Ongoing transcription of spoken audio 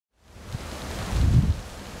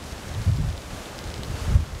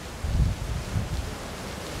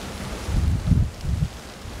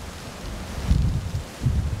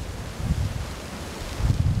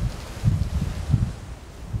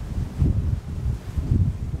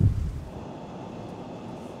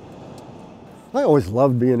I always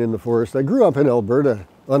loved being in the forest. I grew up in Alberta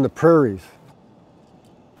on the prairies.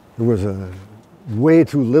 There was a way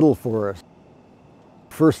too little forest.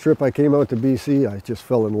 First trip I came out to BC, I just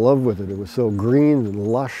fell in love with it. It was so green and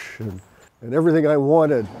lush and everything I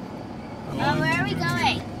wanted. Oh, where are we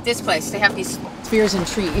going? This place, they have these spheres and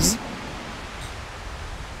trees.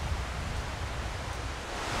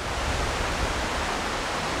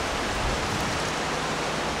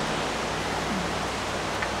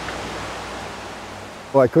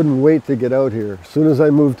 Well, I couldn't wait to get out here. As soon as I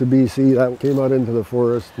moved to BC, I came out into the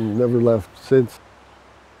forest and never left since.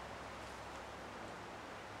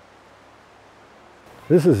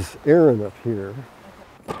 This is Eryn up here.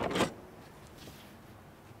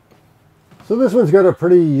 So this one's got a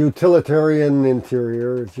pretty utilitarian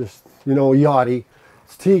interior. It's just, you know, yachty.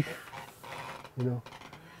 It's teak, you know.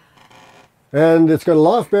 And it's got a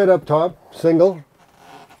loft bed up top, single.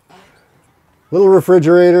 Little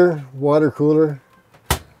refrigerator, water cooler.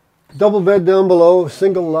 Double bed down below,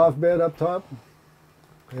 single loft bed up top.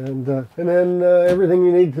 And then everything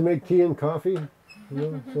you need to make tea and coffee, you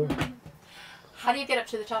know, so. How do you get up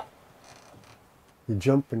to the top? You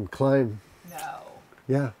jump and climb. No.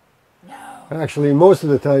 Yeah. No. Actually, most of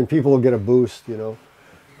the time people will get a boost, you know.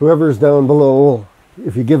 Whoever's down below,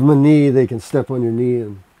 if you give them a knee, they can step on your knee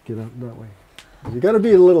and get up that way. You got to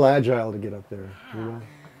be a little agile to get up there, you know.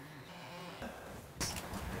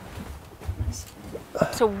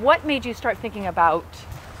 So what made you start thinking about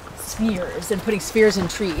Spheres and putting spheres in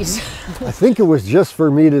trees. I think it was just for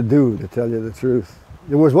me to do, to tell you the truth.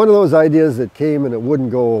 It was one of those ideas that came and it wouldn't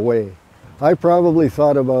go away. I probably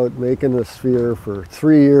thought about making a sphere for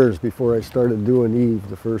 3 years before I started doing Eve,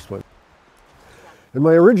 the first one. And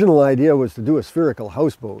my original idea was to do a spherical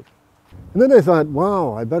houseboat. And then I thought,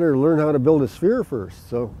 wow, I better learn how to build a sphere first.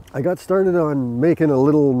 So I got started on making a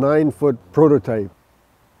little 9-foot prototype.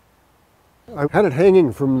 I had it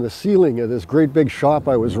hanging from the ceiling of this great big shop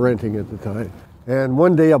I was renting at the time. And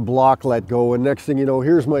one day a block let go, and next thing you know,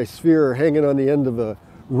 here's my sphere hanging on the end of a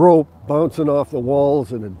rope, bouncing off the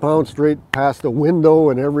walls, and it bounced right past the window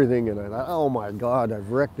and everything. And I thought, oh my God,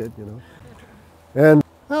 I've wrecked it, you know. And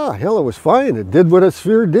hell, it was fine. It did what a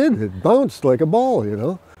sphere did. It bounced like a ball, you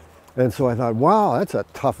know. And so I thought, wow, that's a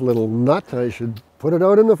tough little nut. I should put it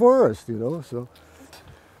out in the forest, you know. So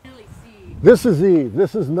this is Eve.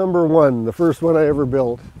 This is number 1, the first one I ever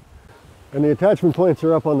built. And the attachment points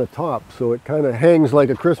are up on the top, so it kind of hangs like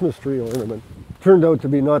a Christmas tree ornament. Turned out to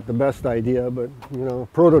be not the best idea, but you know,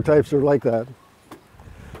 prototypes are like that.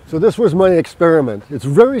 So this was my experiment. It's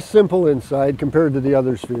very simple inside compared to the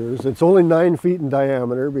other spheres. It's only 9 feet in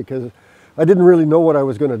diameter because I didn't really know what I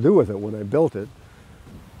was going to do with it when I built it.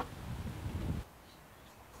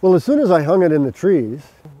 Well, as soon as I hung it in the trees,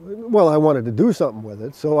 well, I wanted to do something with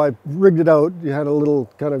it, so I rigged it out. You had a little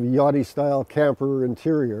kind of yachty style camper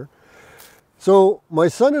interior. So my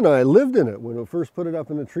son and I lived in it when we first put it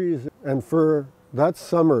up in the trees, and for that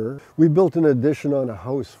summer we built an addition on a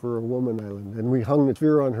house for a woman island, and we hung the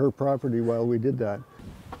sphere on her property while we did that.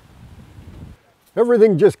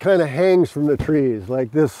 Everything just kind of hangs from the trees,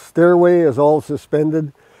 like this stairway is all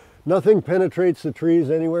suspended. Nothing penetrates the trees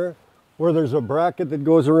anywhere. Where there's a bracket that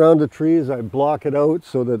goes around the trees, I block it out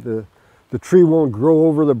so that the tree won't grow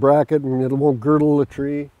over the bracket and it won't girdle the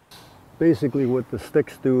tree. Basically what the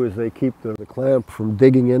sticks do is they keep the clamp from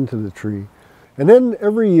digging into the tree. And then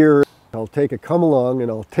every year I'll take a come along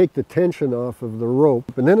and I'll take the tension off of the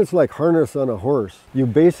rope, and then it's like harness on a horse. You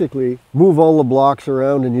basically move all the blocks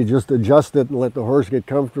around and you just adjust it and let the horse get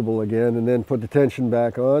comfortable again, and then put the tension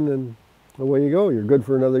back on, and away you go. You're good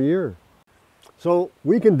for another year. So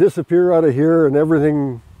we can disappear out of here and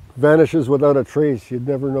everything vanishes without a trace. You'd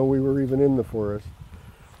never know we were even in the forest.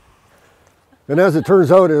 And as it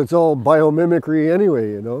turns out, it's all biomimicry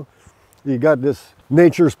anyway, you know. You got this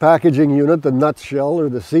nature's packaging unit, the nutshell or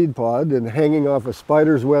the seed pod, and hanging off a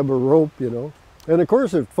spider's web or rope, you know. And of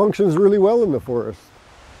course it functions really well in the forest.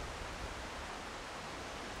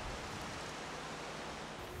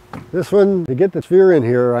 This one, to get the sphere in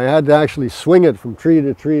here, I had to actually swing it from tree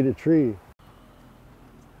to tree to tree.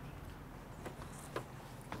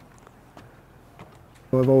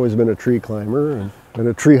 I've always been a tree climber and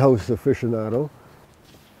a treehouse aficionado.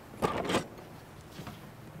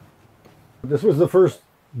 This was the first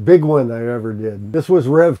big one I ever did. This was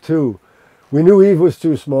Rev 2. We knew Eve was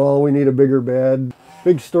too small. We need a bigger bed.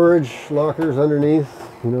 Big storage lockers underneath,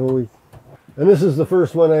 you know. And this is the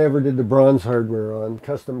first one I ever did the bronze hardware on.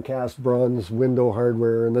 Custom cast bronze window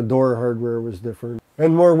hardware, and the door hardware was different.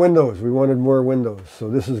 And more windows. We wanted more windows. So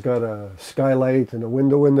this has got a skylight and a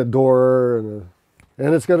window in the door,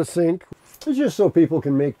 and it's got a sink. It's just so people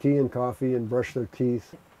can make tea and coffee and brush their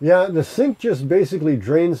teeth. Yeah, the sink just basically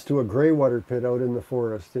drains to a gray water pit out in the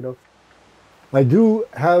forest, you know. I do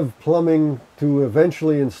have plumbing to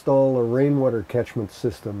eventually install a rainwater catchment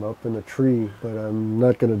system up in a tree, but I'm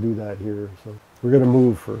not going to do that here, so we're going to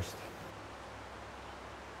move first.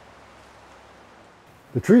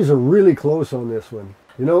 The trees are really close on this one,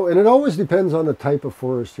 you know, and it always depends on the type of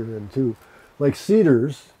forest you're in too. Like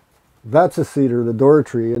cedars, that's a cedar, the door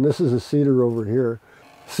tree, and this is a cedar over here.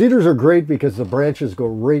 Cedars are great because the branches go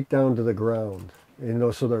right down to the ground, you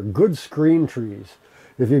know, so they're good screen trees.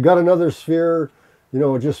 If you've got another sphere, you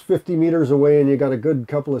know, just 50 meters away and you got a good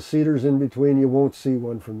couple of cedars in between, you won't see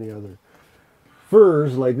one from the other.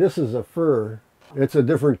 Firs, like this is a fir, it's a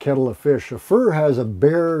different kettle of fish. A fir has a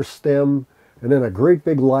bare stem and then a great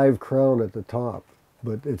big live crown at the top,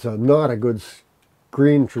 but it's not a good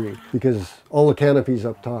screen tree because all the canopy's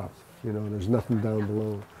up top, you know, there's nothing down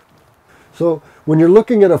below. So when you're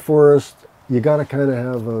looking at a forest, you got to kind of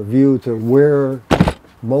have a view to where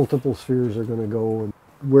multiple spheres are going to go and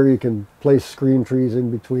where you can place screen trees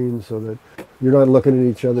in between so that you're not looking at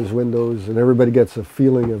each other's windows and everybody gets a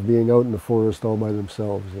feeling of being out in the forest all by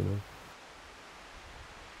themselves, you know.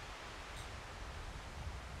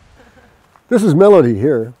 This is Melody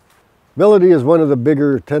here. Melody is one of the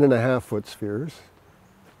bigger 10.5-foot spheres.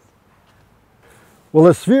 Well,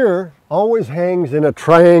 a sphere always hangs in a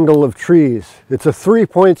triangle of trees. It's a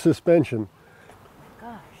 3-point suspension.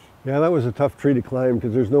 gosh. Yeah, that was a tough tree to climb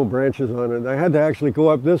because there's no branches on it. I had to actually go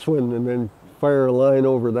up this one and then fire a line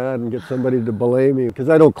over that and get somebody to belay me because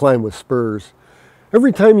I don't climb with spurs.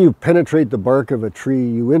 Every time you penetrate the bark of a tree,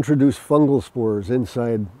 you introduce fungal spores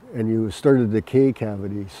inside and you start a decay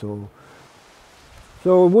cavity. So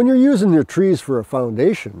when you're using your trees for a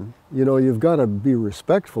foundation, you know, you've got to be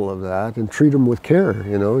respectful of that and treat them with care,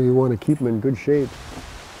 you know. You want to keep them in good shape.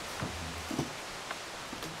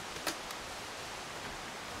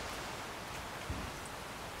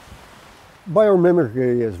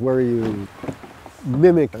 Biomimicry is where you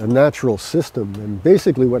mimic a natural system, and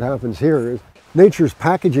basically what happens here is nature's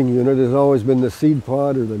packaging unit has always been the seed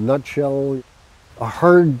pod or the nut shell, a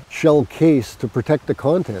hard shell case to protect the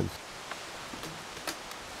contents.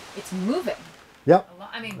 It's moving. Yep.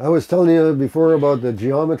 I mean, I was telling you before about the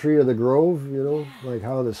geometry of the grove, you know, like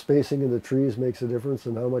how the spacing of the trees makes a difference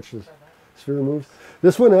and how much the sphere moves.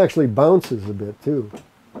 This one actually bounces a bit too,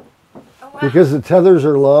 oh, wow. because the tethers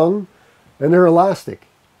are long and they're elastic.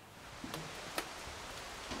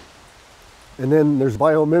 And then there's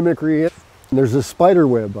biomimicry. There's a spider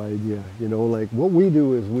web idea, you know, like what we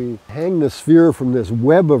do is we hang the sphere from this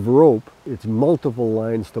web of rope. It's multiple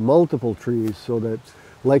lines to multiple trees so that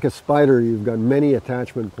like a spider, you've got many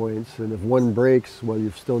attachment points, and if one breaks, well,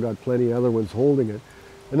 you've still got plenty of other ones holding it.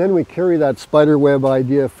 And then we carry that spider web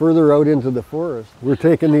idea further out into the forest. We're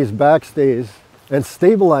taking these backstays and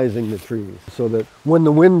stabilizing the trees so that when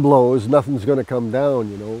the wind blows, nothing's going to come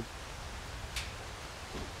down, you know.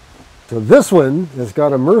 So this one has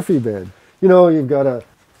got a Murphy bed. You know, you've got a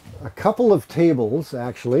couple of tables,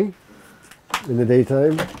 actually, in the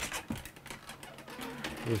daytime.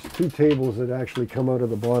 There's 2 tables that actually come out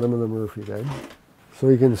of the bottom of the Murphy bed. So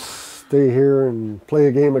you can stay here and play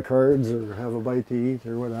a game of cards or have a bite to eat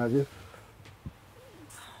or what have you.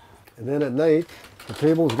 And then at night, the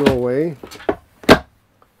tables go away.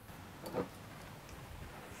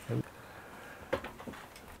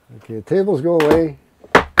 Okay, tables go away.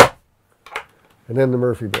 And then the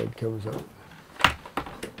Murphy bed comes up.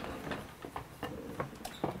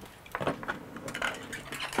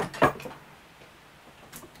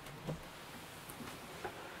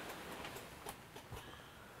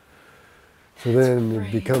 So then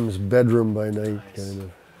it becomes bedroom by night, kind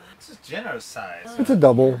of. It's a generous size. It's a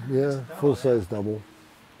double, yeah, full-size double.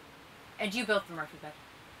 And you built the Murphy bed?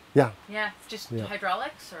 Yeah. Yeah, just Yeah.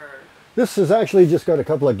 hydraulics or? This has actually just got a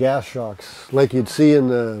couple of gas shocks, like you'd see in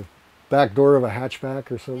the back door of a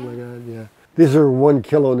hatchback or something like that, yeah. These are 1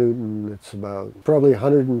 kilonewton. It's about probably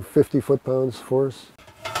 150 foot-pounds force.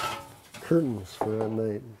 Curtains for that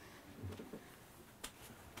night.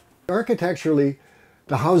 Architecturally,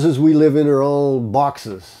 the houses we live in are all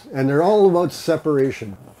boxes, and they're all about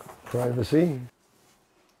separation. Privacy.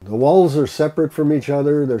 The walls are separate from each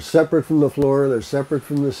other, they're separate from the floor, they're separate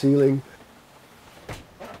from the ceiling.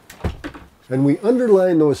 And we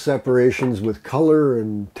underline those separations with color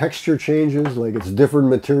and texture changes, like it's different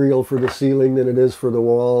material for the ceiling than it is for the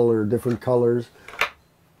wall, or different colors.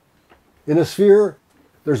 In a sphere,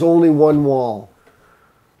 there's only one wall.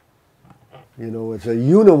 You know, it's a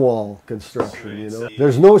uniwall construction, you know.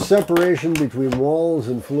 There's no separation between walls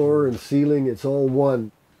and floor and ceiling, it's all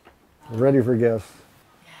one. Ready for guests.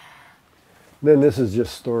 Then this is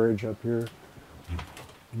just storage up here.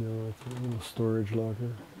 No, it's a little storage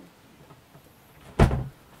locker.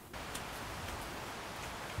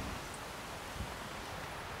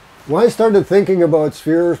 Well, I started thinking about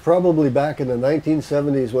spheres probably back in the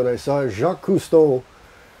 1970s when I saw Jacques Cousteau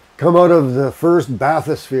come out of the first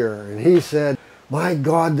bathysphere, and he said, my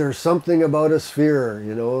God, there's something about a sphere,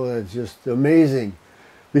 you know, it's just amazing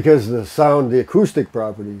because the sound, the acoustic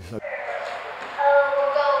properties.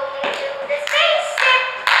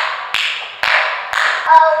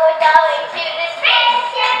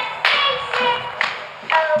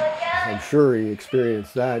 I'm sure he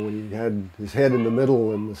experienced that when he had his head in the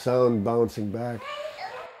middle and the sound bouncing back.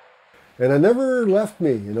 And it never left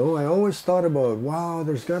me, you know. I always thought about, wow,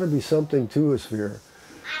 there's got to be something to a sphere.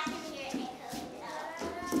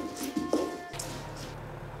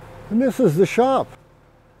 And this is the shop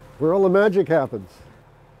where all the magic happens.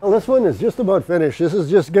 Well, this one is just about finished. This is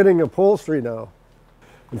just getting upholstery now.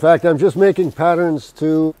 In fact, I'm just making patterns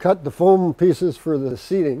to cut the foam pieces for the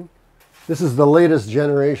seating. This is the latest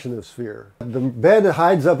generation of sphere. The bed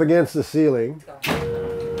hides up against the ceiling.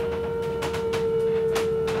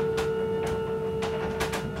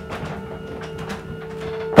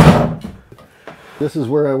 This is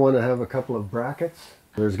where I want to have a couple of brackets.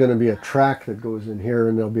 There's going to be a track that goes in here,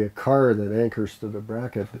 and there'll be a car that anchors to the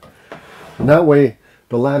bracket. And that way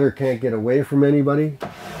the ladder can't get away from anybody.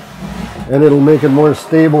 And it'll make it more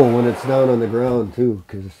stable when it's down on the ground too,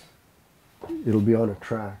 because it'll be on a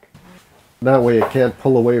track. That way it can't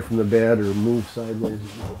pull away from the bed or move sideways.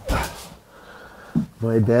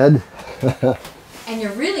 My bed. And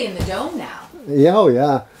you're really in the dome now. Yeah, oh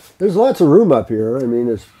yeah. There's lots of room up here. I mean,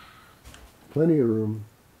 there's plenty of room.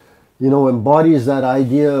 You know, embodies that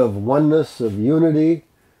idea of oneness, of unity.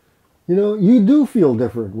 You know, you do feel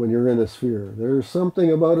different when you're in a sphere. There's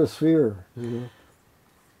something about a sphere, you know.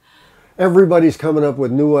 Everybody's coming up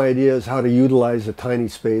with new ideas how to utilize a tiny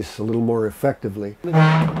space a little more effectively.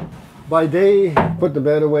 By day, put the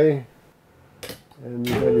bed away, and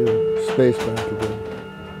you got your space back again.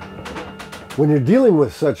 When you're dealing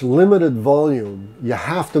with such limited volume, you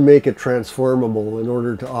have to make it transformable in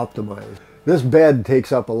order to optimize. This bed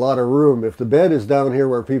takes up a lot of room. If the bed is down here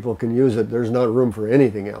where people can use it, there's not room for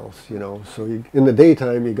anything else, you know. So in the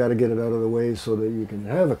daytime, you got to get it out of the way so that you can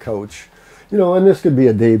have a couch. You know, and this could be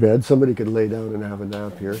a day bed. Somebody could lay down and have a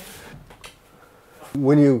nap here.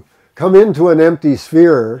 When you come into an empty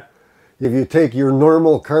sphere, if you take your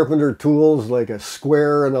normal carpenter tools like a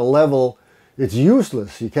square and a level, it's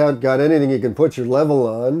useless. You can't got anything you can put your level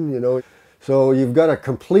on, you know. So you've got to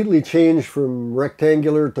completely change from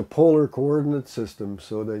rectangular to polar coordinate system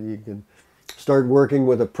so that you can start working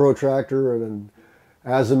with a protractor and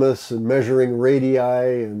azimuths and measuring radii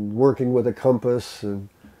and working with a compass, and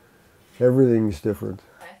everything's different.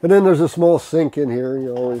 And then there's a small sink in here.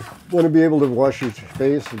 You always want to be able to wash your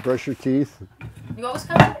face and brush your teeth. You always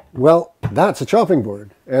come with it? Well, that's a chopping board,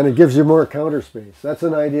 and it gives you more counter space. That's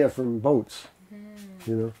an idea from boats,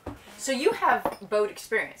 you know. So you have boat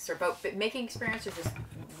experience, or boat making experience, or just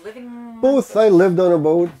living? Both. I lived on a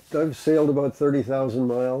boat. I've sailed about 30,000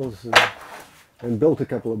 miles and built a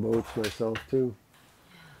couple of boats myself too.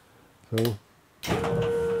 So.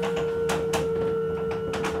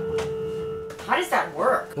 How does that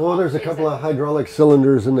work? Well, there's a couple of hydraulic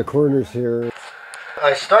cylinders in the corners here.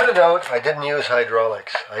 I started out, I didn't use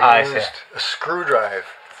hydraulics. I used a screw drive.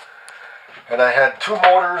 And I had two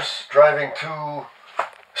motors driving two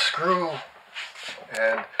screw,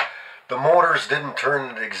 and the motors didn't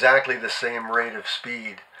turn at exactly the same rate of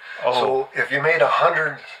speed. Oh. So if you made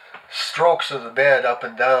 100 strokes of the bed up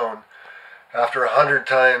and down, after 100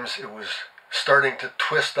 times it was starting to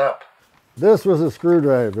twist up. This was a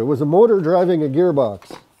screwdriver. It was a motor driving a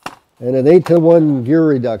gearbox and an 8-to-1 gear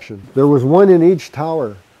reduction. There was one in each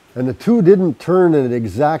tower, and the two didn't turn at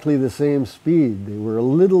exactly the same speed. They were a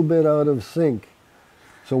little bit out of sync.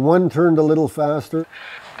 So one turned a little faster.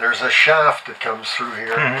 There's a shaft that comes through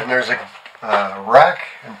here, and there's a rack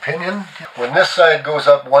and pinion. When this side goes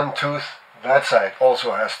up one tooth, that side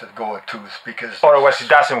also has to go a tooth, because otherwise it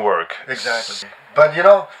doesn't work. Exactly. But you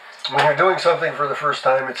know, when you're doing something for the first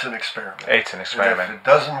time, it's an experiment. It's an experiment. And if it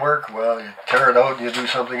doesn't work, well, you tear it out and you do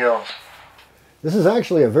something else. This is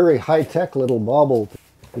actually a very high-tech little bauble.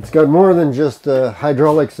 It's got more than just a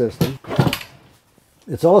hydraulic system.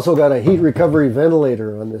 It's also got a heat recovery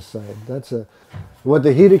ventilator on this side. What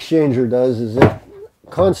the heat exchanger does is it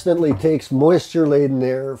constantly takes moisture-laden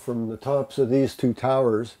air from the tops of these two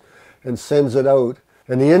towers and sends it out.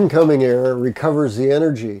 And the incoming air recovers the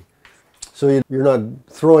energy. So you're not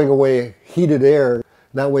throwing away heated air.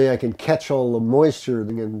 That way I can catch all the moisture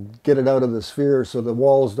and get it out of the sphere so the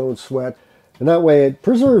walls don't sweat. And that way it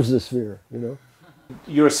preserves the sphere, you know.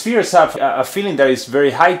 Your spheres have a feeling that it's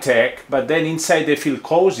very high-tech, but then inside they feel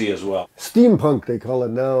cozy as well. Steampunk, they call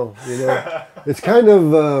it now, you know. It's kind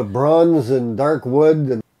of bronze and dark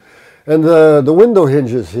wood. And the window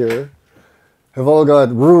hinges here have all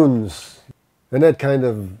got runes. And that kind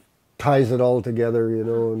of ties it all together, you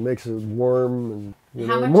know, and makes it warm and, you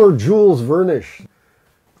know, more Jules Vernish.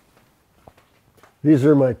 These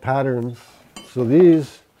are my patterns. So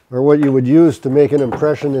these are what you would use to make an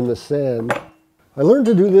impression in the sand. I learned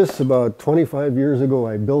to do this about 25 years ago.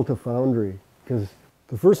 I built a foundry because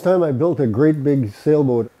the first time I built a great big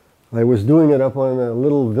sailboat, I was doing it up on a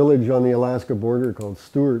little village on the Alaska border called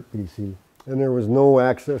Stewart, BC. And there was no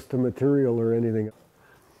access to material or anything.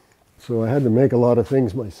 So I had to make a lot of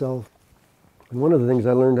things myself. And one of the things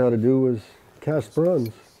I learned how to do was cast bronze.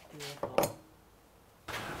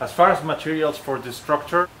 As far as materials for the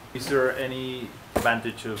structure, is there any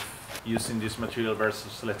advantage of using this material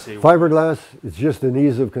versus, let's say, fiberglass? It's just an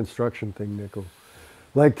ease of construction thing, Nico.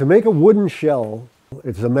 Like to make a wooden shell,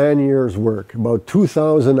 it's a man-year's work, about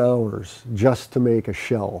 2,000 hours just to make a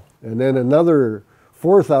shell, and then another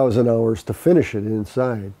 4,000 hours to finish it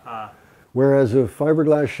inside. Whereas a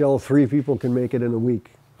fiberglass shell, 3 people can make it in a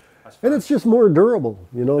week. And it's just more durable,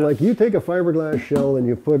 you know, like you take a fiberglass shell and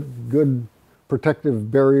you put good protective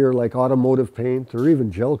barrier like automotive paint or even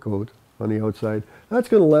gel coat on the outside, that's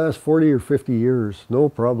going to last 40 or 50 years, no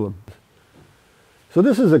problem. So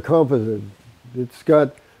this is a composite. It's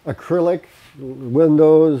got acrylic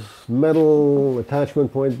windows, metal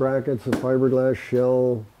attachment point brackets, a fiberglass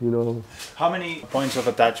shell, you know. How many points of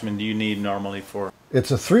attachment do you need normally for?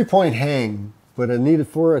 It's a 3-point hang, but I needed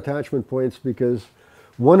 4 attachment points because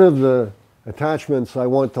one of the attachments I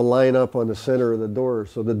want to line up on the center of the door.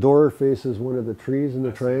 So the door faces one of the trees in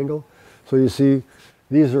the triangle. So you see,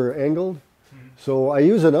 these are angled. So I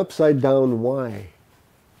use an upside down Y.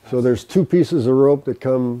 So there's 2 pieces of rope that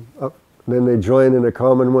come up, and then they join in a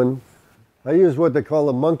common one. I use what they call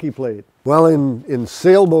a monkey plate. Well, in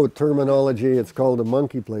sailboat terminology, it's called a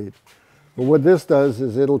monkey plate. But what this does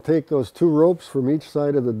is it'll take those 2 ropes from each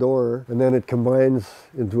side of the door, and then it combines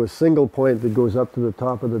into a single point that goes up to the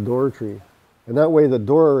top of the door tree. And that way the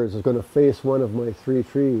door is going to face one of my 3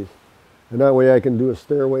 trees. And that way I can do a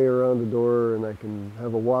stairway around the door, and I can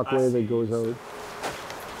have a walkway that goes out.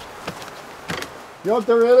 You out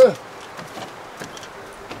there, Anna?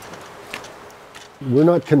 We're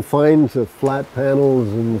not confined to flat panels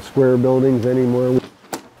and square buildings anymore.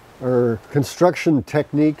 Our construction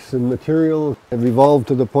techniques and material have evolved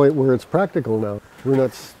to the point where it's practical now. We're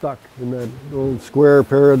not stuck in that old square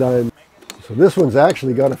paradigm. So this one's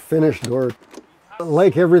actually got a finished door.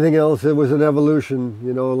 Like everything else, it was an evolution.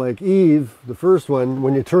 You know, like Eve, the first one,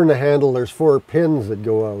 when you turn the handle, there's 4 pins that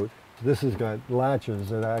go out. This has got latches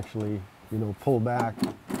that actually, you know, pull back.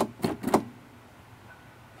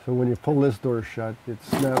 So when you pull this door shut, it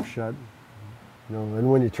snaps shut. You know,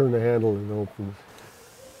 and when you turn the handle, it opens.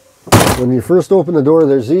 When you first open the door,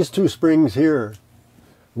 there's these 2 springs here.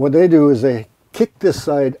 What they do is they kick this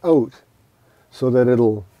side out so that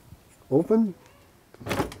it'll open.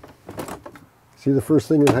 See, the first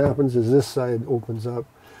thing that happens is this side opens up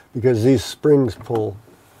because these springs pull.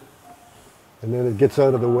 And then it gets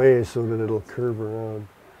out of the way so that it'll curve around.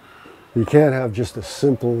 You can't have just a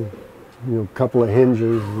simple, you know, couple of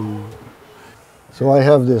hinges. So I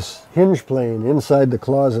have this hinge plane inside the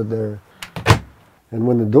closet there. And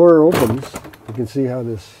when the door opens, you can see how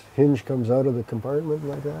this hinge comes out of the compartment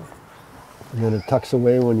like that. And then it tucks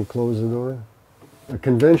away when you close the door. A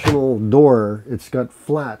conventional door, it's got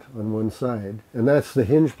flat on one side, and that's the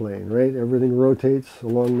hinge plane, right? Everything rotates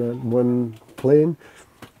along that one plane.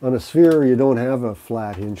 On a sphere, you don't have a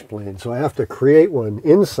flat hinge plane, so I have to create one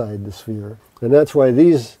inside the sphere. And that's why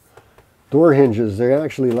these door hinges, they're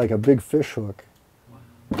actually like a big fish hook.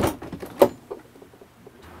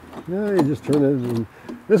 Yeah, you just turn it, and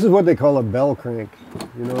this is what they call a bell crank.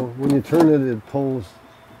 You know, when you turn it, it pulls.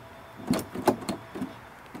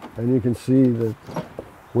 And you can see that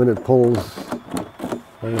when it pulls,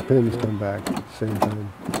 all the pins come back at the same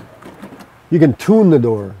time. You can tune the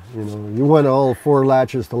door, you know. You want all 4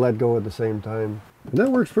 latches to let go at the same time. And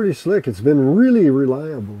that works pretty slick. It's been really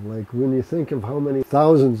reliable. Like when you think of how many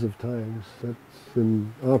thousands of times that's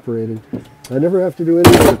been operated, I never have to do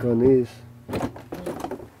any work on these.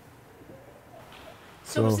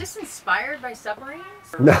 So was this inspired by submarines?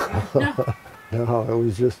 No. No, it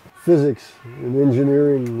was just physics and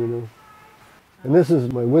engineering, you know. And this is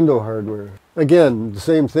my window hardware. Again, the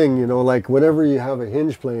same thing, you know, like whenever you have a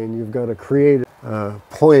hinge plane, you've got to create a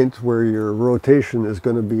point where your rotation is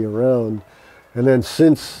going to be around. And then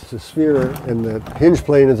since the sphere and the hinge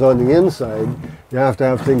plane is on the inside, you have to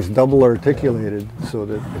have things double articulated so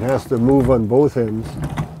that it has to move on both ends.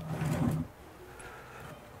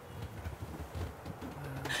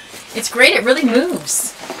 It's great, it really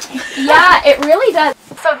moves. Yeah, it really does.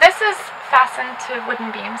 So this is fastened to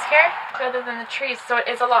wooden beams here rather than the trees, so it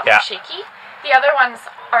is a lot more shaky. The other ones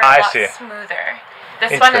are a lot smoother.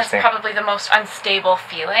 This one is probably the most unstable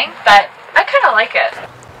feeling, but I kind of like it.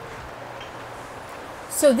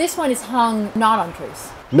 So this one is hung not on trees.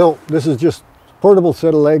 No, this is just portable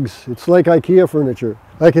set of legs. It's like IKEA furniture.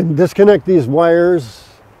 I can disconnect these wires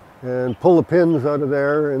and pull the pins out of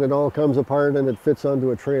there, and it all comes apart and it fits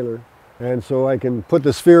onto a trailer. And so I can put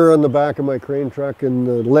the sphere on the back of my crane truck and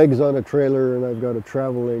the legs on a trailer, and I've got a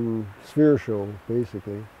traveling sphere show,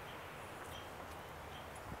 basically.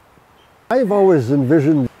 I've always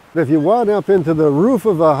envisioned if you went up into the roof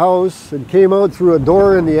of a house and came out through a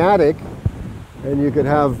door in the attic, and you could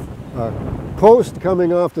have a post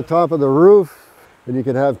coming off the top of the roof, and you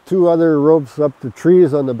could have two other ropes up to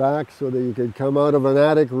trees on the back so that you could come out of an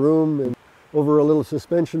attic room and over a little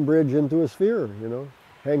suspension bridge into a sphere, you know,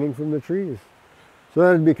 hanging from the trees. So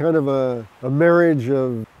that'd be kind of a marriage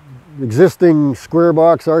of existing square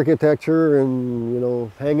box architecture and, you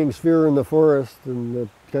know, hanging sphere in the forest, and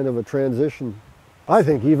kind of a transition. I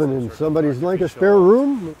think even in somebody's like a spare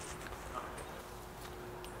room.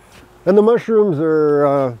 And the mushrooms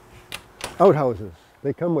are outhouses.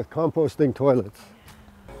 They come with composting toilets.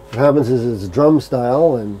 What happens is it's drum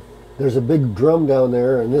style, and there's a big drum down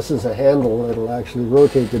there, and this is a handle that'll actually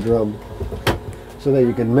rotate the drum so that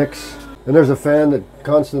you can mix. And there's a fan that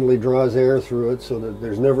constantly draws air through it so that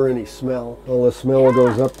there's never any smell. All the smell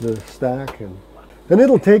goes up the stack, and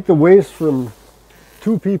it'll take the waste from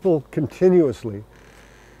 2 people continuously,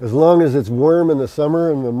 as long as it's warm in the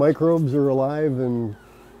summer and the microbes are alive, and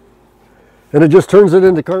it just turns it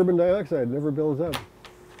into carbon dioxide, never builds up.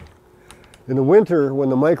 In the winter, when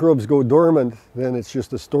the microbes go dormant, then it's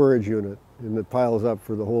just a storage unit, and it piles up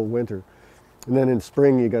for the whole winter. And then in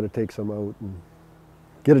spring, you got to take some out and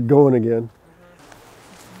get it going again.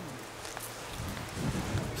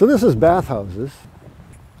 So this is bathhouses.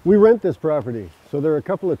 We rent this property, so there are a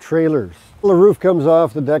couple of trailers. The roof comes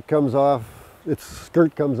off, the deck comes off, its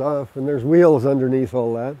skirt comes off, and there's wheels underneath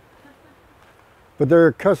all that. But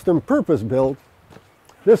they're custom purpose built.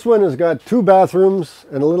 This one has got 2 bathrooms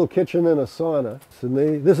and a little kitchen and a sauna.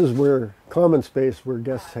 And this is where common space where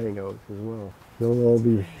guests hang out as well. They'll all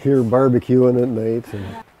be here barbecuing at night.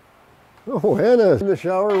 And oh, Hannah's in the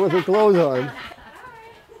shower with her clothes on.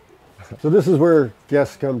 So this is where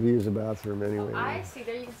guests come to use the bathroom anyway. Oh, I see.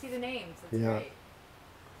 There you can see the names. That's yeah. great.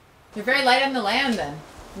 You're very light on the land then.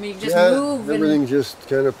 I mean, you just yeah, move. Everything just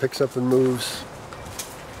kind of picks up and moves.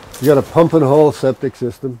 You got a pump and haul septic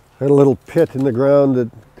system. Got a little pit in the ground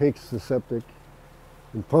that takes the septic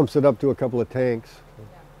and pumps it up to a couple of tanks.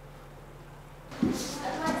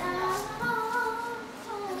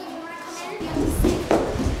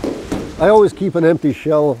 I always keep an empty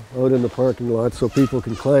shell out in the parking lot so people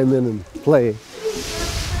can climb in and play.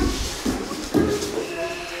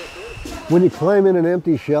 When you climb in an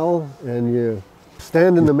empty shell and you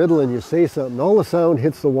stand in the middle and you say something, all the sound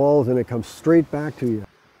hits the walls and it comes straight back to you.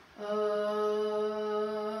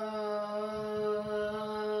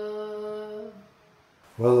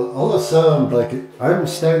 Well, all the sound, like I'm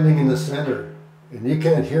standing in the center and you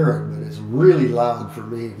can't hear it, but it's really loud for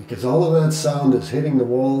me because all of that sound is hitting the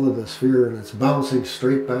wall of the sphere and it's bouncing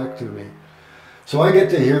straight back to me. So I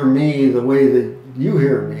get to hear me the way that you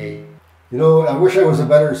hear me. You know, I wish I was a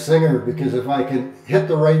better singer because if I can hit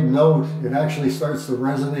the right note, it actually starts to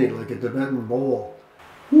resonate like a Tibetan bowl.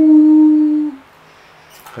 Woo!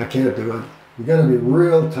 I can't do it. You got to be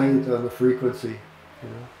real tight on the frequency, you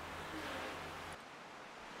know.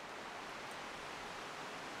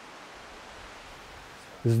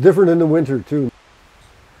 It's different in the winter too.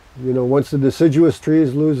 You know, once the deciduous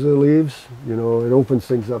trees lose their leaves, you know, it opens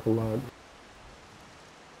things up a lot.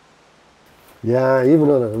 Yeah,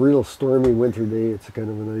 even on a real stormy winter day, it's kind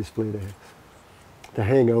of a nice place to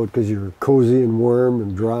hang out because you're cozy and warm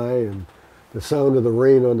and dry, and the sound of the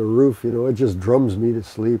rain on the roof, you know, it just drums me to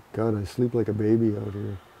sleep. God, I sleep like a baby out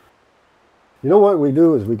here. You know what we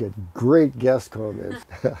do is we get great guest comments.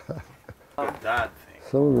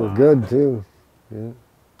 Some of them are good too. Yeah.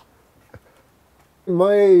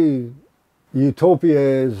 My utopia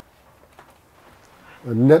is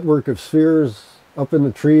a network of spheres up in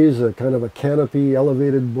the trees, a kind of a canopy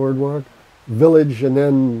elevated boardwalk, village, and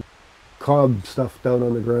then cob stuff down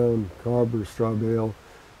on the ground, cob or straw bale.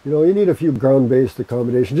 You know, you need a few ground-based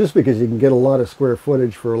accommodation just because you can get a lot of square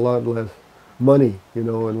footage for a lot less money, you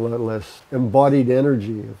know, and a lot less embodied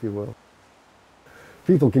energy, if you will.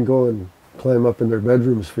 People can go and climb up in their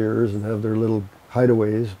bedroom spheres and have their little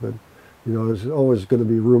hideaways, but, you know, there's always going to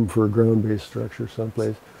be room for a ground-based structure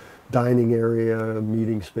someplace. Dining area,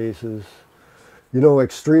 meeting spaces, you know,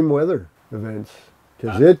 extreme weather events,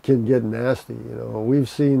 because it can get nasty, you know. We've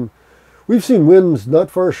seen winds not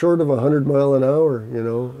far short of 100 miles an hour, you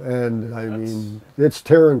know, and I mean, it's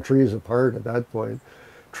tearing trees apart at that point.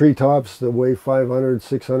 Treetops that weigh 500,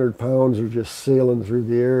 600 pounds are just sailing through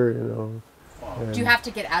the air, you know. Do you have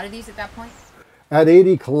to get out of these at that point? At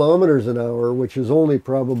 80 kilometers an hour, which is only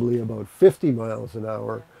probably about 50 miles an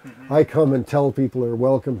hour, I come and tell people they're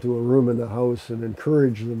welcome to a room in the house and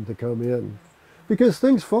encourage them to come in. Because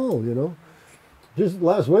things fall, you know. Just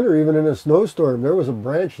last winter, even in a snowstorm, there was a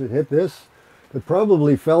branch that hit this that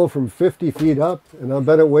probably fell from 50 feet up, and I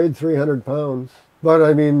bet it weighed 300 pounds. But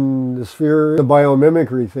I mean, the sphere, the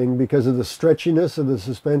biomimicry thing, because of the stretchiness of the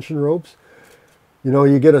suspension ropes, you know,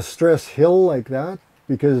 you get a stress hill like that,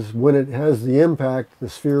 because when it has the impact, the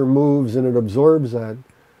sphere moves and it absorbs that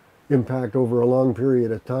impact over a long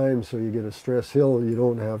period of time, so you get a stress hill. You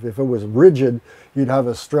don't have, if it was rigid, you'd have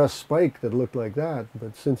a stress spike that looked like that,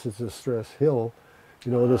 but since it's a stress hill,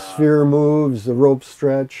 you know, the sphere moves, the ropes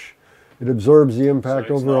stretch, it absorbs the impact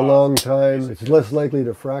so over a long time, it's less likely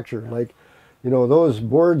to fracture. Like, you know, those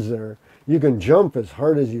boards there, you can jump as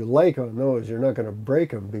hard as you like on those, you're not going to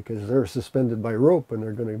break them because they're suspended by rope and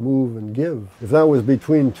they're going to move and give. If that was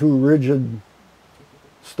between two rigid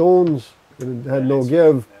stones and it had no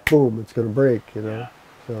give, boom, it's going to break, you know.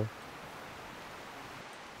 So,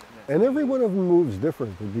 and every one of them moves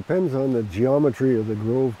different. It depends on the geometry of the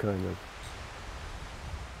grove, kind of.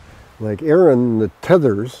 Like Eryn, the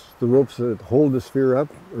tethers, the ropes that hold the sphere up,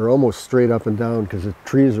 are almost straight up and down because the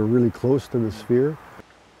trees are really close to the sphere.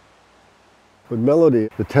 But Melody,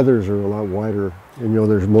 the tethers are a lot wider, and, you know,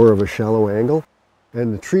 there's more of a shallow angle.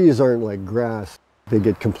 And the trees aren't like grass. They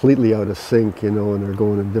get completely out of sync, you know, and they're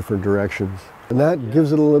going in different directions. And that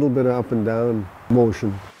gives it a little bit of up and down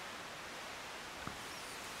motion.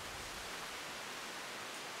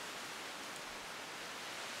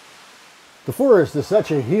 The forest is such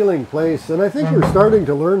a healing place, and I think we're starting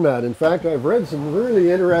to learn that. In fact, I've read some really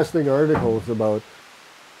interesting articles about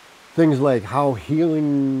things like how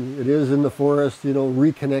healing it is in the forest, you know,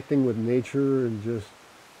 reconnecting with nature and just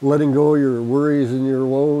letting go your worries and your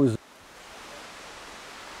woes.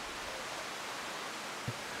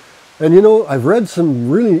 And you know, I've read some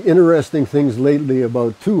really interesting things lately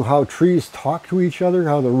about, too, how trees talk to each other,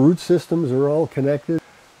 how the root systems are all connected.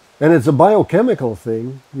 And it's a biochemical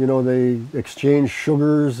thing. You know, they exchange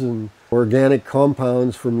sugars and organic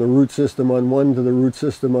compounds from the root system on one to the root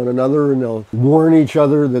system on another, and they'll warn each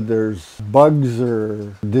other that there's bugs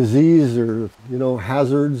or disease or, you know,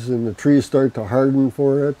 hazards, and the trees start to harden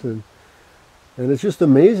for it. And it's just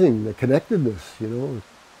amazing, the connectedness, you know.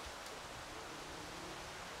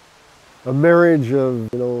 A marriage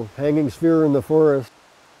of, you know, hanging sphere in the forest.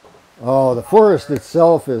 Oh, the forest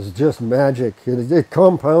itself is just magic. It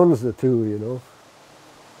compounds the two, you know.